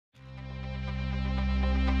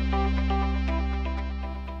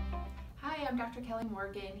I'm Dr. Kelly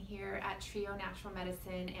Morgan here at Trio Natural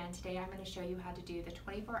Medicine, and today I'm going to show you how to do the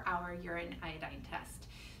 24-hour urine iodine test.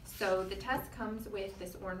 So the test comes with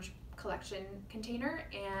this orange collection container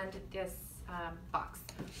and this box.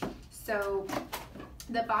 So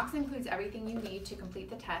the box includes everything you need to complete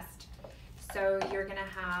the test. So you're going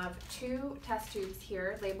to have two test tubes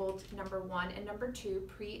here labeled number 1 and number 2,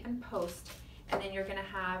 pre and post. And then you're going to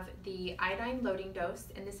have the iodine loading dose,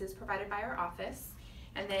 and this is provided by our office,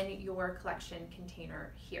 and then your collection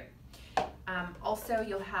container here. Also,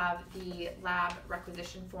 you'll have the lab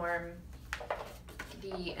requisition form,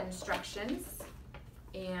 the instructions,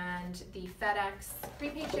 and the FedEx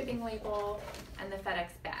prepaid shipping label, and the FedEx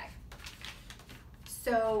bag.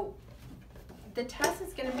 So the test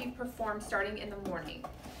is going to be performed starting in the morning.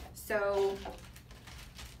 So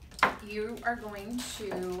you are going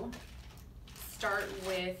to start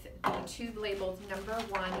with the tube labeled number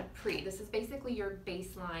 1 pre. This is basically your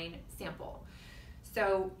baseline sample.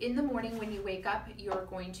 So in the morning when you wake up, you're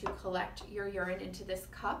going to collect your urine into this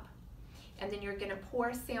cup, and then you're going to pour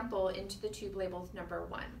a sample into the tube labeled number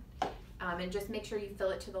 1. And just make sure you fill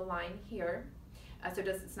it to the line here. So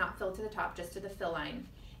it's not filled to the top, just to the fill line.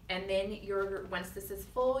 And then once this is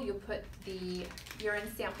full, you put the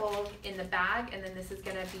urine sample in the bag, and then this is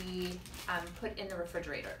going to be put in the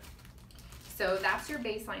refrigerator. So that's your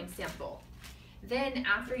baseline sample. Then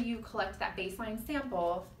after you collect that baseline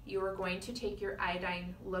sample, you are going to take your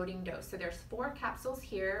iodine loading dose. So there's 4 capsules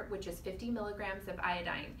here, which is 50 milligrams of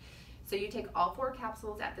iodine. So you take all 4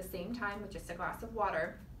 capsules at the same time with just a glass of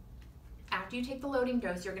water. After you take the loading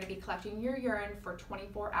dose, you're going to be collecting your urine for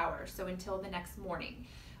 24 hours, so until the next morning.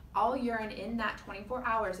 All urine in that 24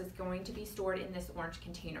 hours is going to be stored in this orange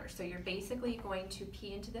container. So you're basically going to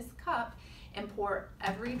pee into this cup and pour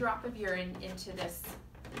every drop of urine into this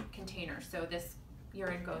container. So this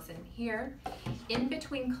urine goes in here. In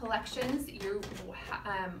between collections, you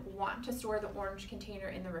want to store the orange container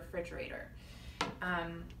in the refrigerator.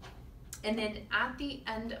 And then at the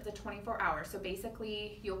end of the 24 hours, so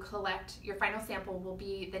basically you'll collect, your final sample will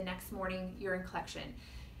be the next morning urine collection.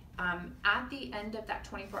 At the end of that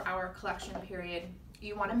 24-hour collection period,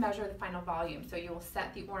 you want to measure the final volume. So you'll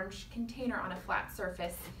set the orange container on a flat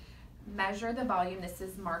surface, measure the volume. This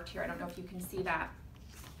is marked here. I don't know if you can see that.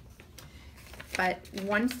 But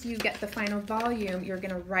once you get the final volume, you're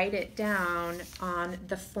going to write it down on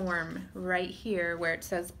the form right here where it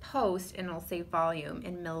says post, and it'll say volume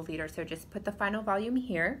in milliliters. So just put the final volume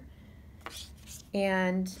here.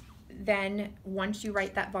 And then once you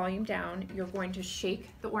write that volume down, you're going to shake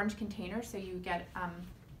the orange container so you get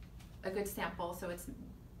a good sample, so it's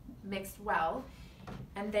mixed well.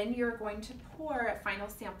 And then you're going to pour a final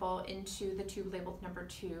sample into the tube labeled number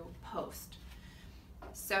 2 post.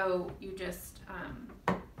 So you just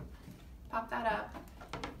pop that up,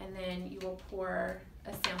 and then you will pour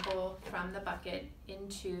a sample from the bucket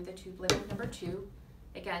into the tube labeled number 2,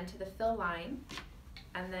 again to the fill line,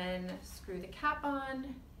 and then screw the cap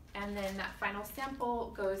on, and then that final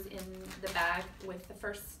sample goes in the bag with the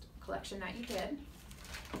first collection that you did.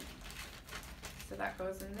 So that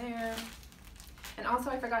goes in there. And also,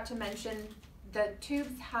 I forgot to mention, the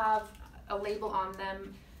tubes have a label on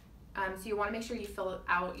them, so you want to make sure you fill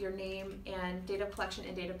out your name and date of collection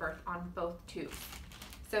and date of birth on both tubes.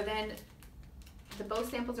 So then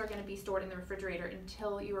both samples are going to be stored in the refrigerator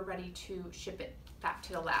until you are ready to ship it back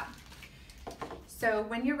to the lab. So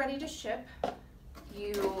when you're ready to ship,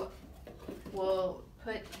 you will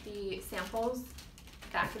put the samples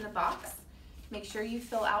back in the box. Make sure you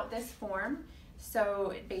fill out this form.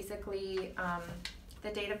 So basically, the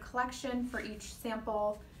date of collection for each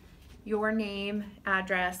sample, your name,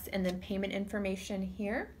 address, and then payment information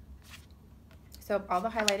here. So all the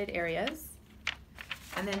highlighted areas.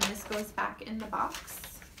 And then this goes back in the box.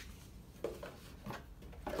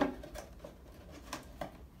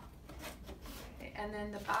 Okay, and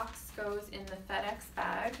then the box goes in the FedEx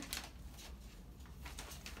bag.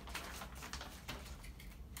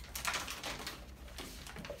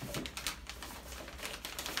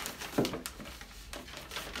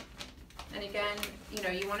 And again,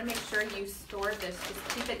 you want to make sure you store this, just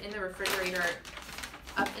keep it in the refrigerator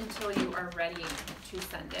up until you are ready to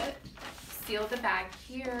send it. Seal the bag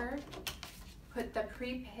here, put the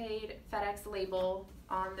prepaid FedEx label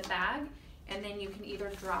on the bag, and then you can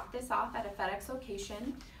either drop this off at a FedEx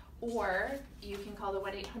location, or you can call the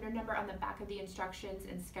 1-800 number on the back of the instructions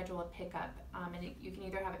and schedule a pickup. And you can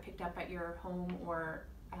either have it picked up at your home or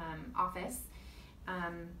office.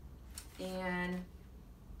 And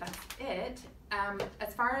that's it.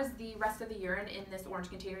 As far as the rest of the urine in this orange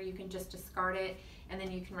container, you can just discard it, and then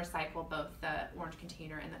you can recycle both the orange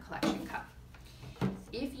container and the collection cup.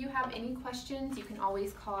 If you have any questions, you can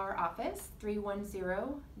always call our office,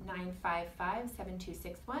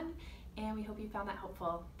 310-955-7261, and we hope you found that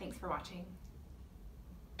helpful. Thanks for watching.